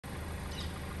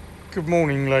Good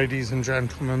morning, ladies and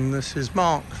gentlemen. This is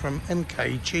Mark from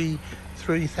MKG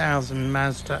 3000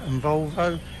 Mazda and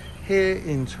Volvo here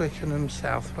in Twickenham,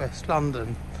 southwest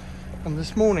London. And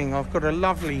this morning I've got a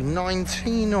lovely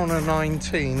 19 on a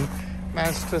 19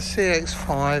 Mazda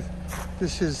CX-5.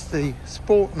 This is the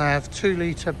SportNav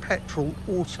 2-litre petrol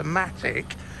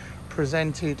automatic,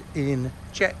 presented in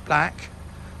jet black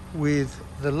with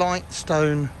the light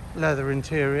stone leather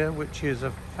interior, which is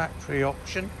a factory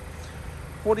option.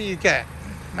 What do you get?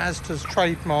 Mazda's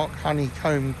trademark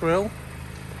honeycomb grille,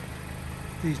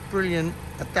 these brilliant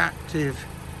adaptive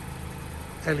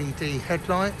LED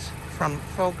headlights, front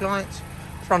fog lights,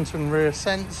 front and rear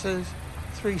sensors,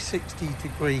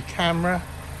 360-degree camera,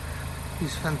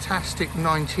 these fantastic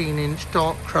 19-inch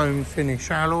dark chrome finish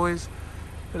alloys,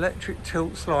 electric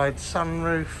tilt slide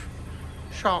sunroof,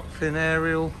 shark fin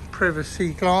aerial,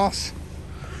 privacy glass,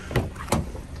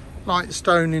 light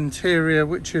stone interior,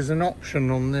 which is an option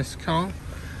on this car,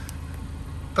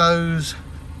 Bose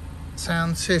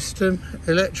sound system,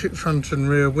 electric front and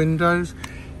rear windows,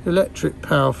 electric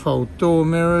power fold door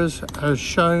mirrors as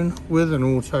shown with an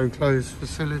auto close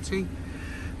facility.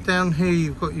 Down here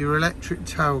you've got your electric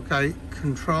tailgate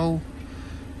control,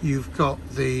 you've got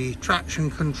the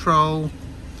traction control,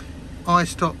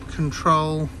 i-stop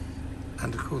control,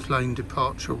 and of course lane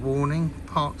departure warning,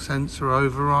 park sensor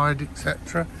override,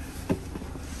 etc.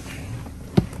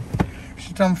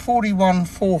 She's done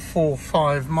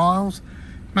 41,445 miles.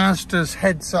 Mazda's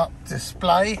heads-up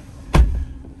display,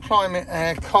 climate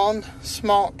aircon,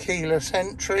 smart keyless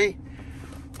entry,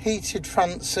 heated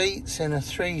front seats in a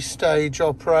 3-stage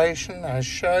operation as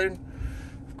shown.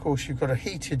 Of course you've got a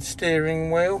heated steering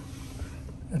wheel,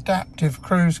 adaptive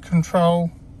cruise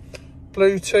control,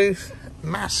 Bluetooth,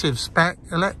 massive spec,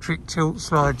 electric tilt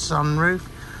slide sunroof.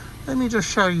 Let me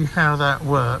just show you how that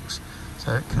works.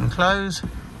 So it can close,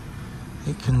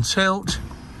 it can tilt,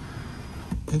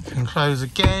 it can close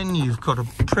again, you've got a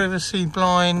privacy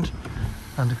blind,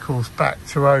 and of course back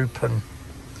to open.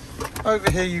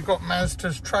 Over here you've got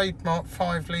Mazda's trademark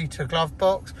 5-litre glove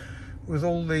box with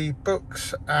all the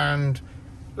books and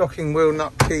locking wheel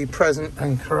nut key present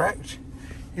and correct.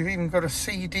 You've even got a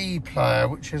CD player,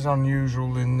 which is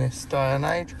unusual in this day and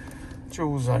age.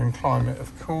 Dual zone climate,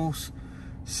 of course.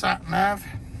 Sat nav.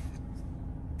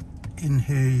 In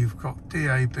here you've got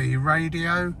DAB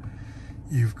radio.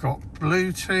 You've got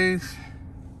Bluetooth.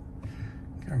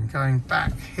 And going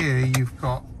back here you've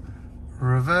got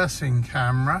reversing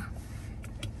camera.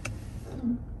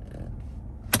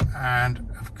 And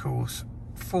of course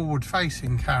forward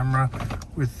facing camera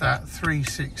with that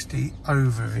 360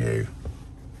 overview.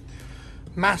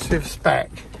 Massive spec,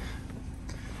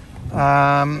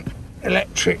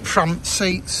 electric front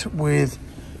seats with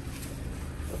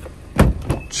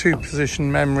 2-position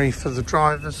memory for the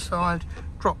driver's side,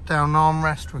 drop down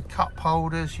armrest with cup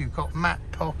holders, you've got matte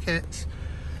pockets,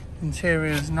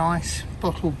 interior's nice,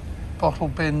 bottle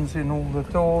bins in all the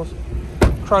doors,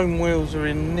 chrome wheels are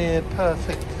in near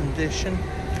perfect condition,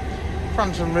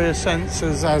 front and rear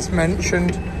sensors as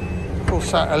mentioned, of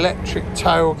course that electric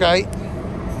tailgate.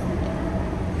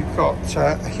 You've got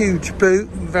a huge boot,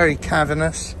 very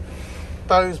cavernous,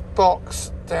 Bose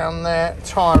box down there,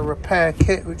 tyre repair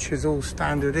kit, which is all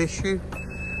standard issue.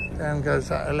 Down goes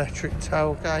that electric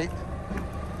tailgate.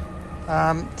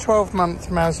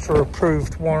 12-month Mazda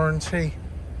approved warranty,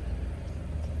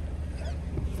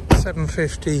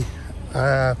 750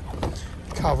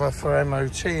 cover for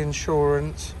MOT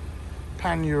insurance,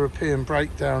 pan-European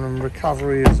breakdown and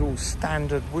recovery is all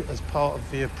standard as part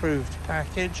of the approved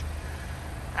package.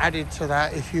 Added to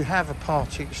that, if you have a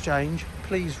part exchange,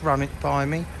 please run it by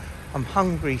me. I'm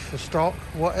hungry for stock.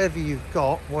 Whatever you've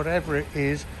got, whatever it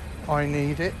is, I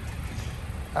need it.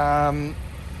 And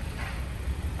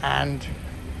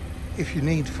if you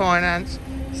need finance,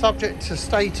 subject to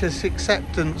status,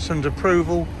 acceptance and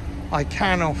approval, I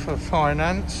can offer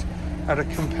finance at a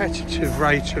competitive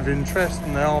rate of interest,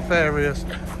 and there are various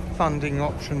funding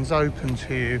options open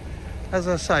to you. As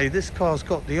I say, this car's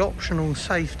got the optional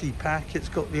safety pack, it's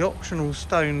got the optional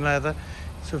stone leather,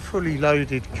 it's a fully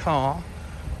loaded car.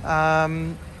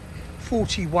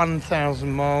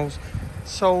 41,000 miles,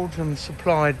 sold and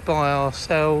supplied by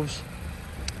ourselves.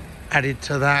 Added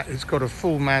to that, it's got a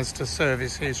full Mazda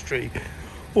service history.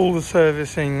 All the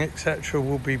servicing, etc.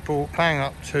 will be brought bang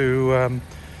up to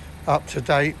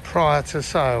date prior to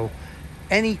sale.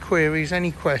 Any queries,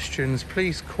 any questions,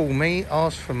 please call me,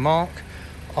 ask for Mark.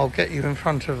 I'll get you in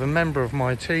front of a member of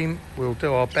my team. We'll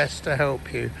do our best to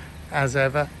help you. As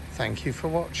ever, thank you for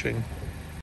watching.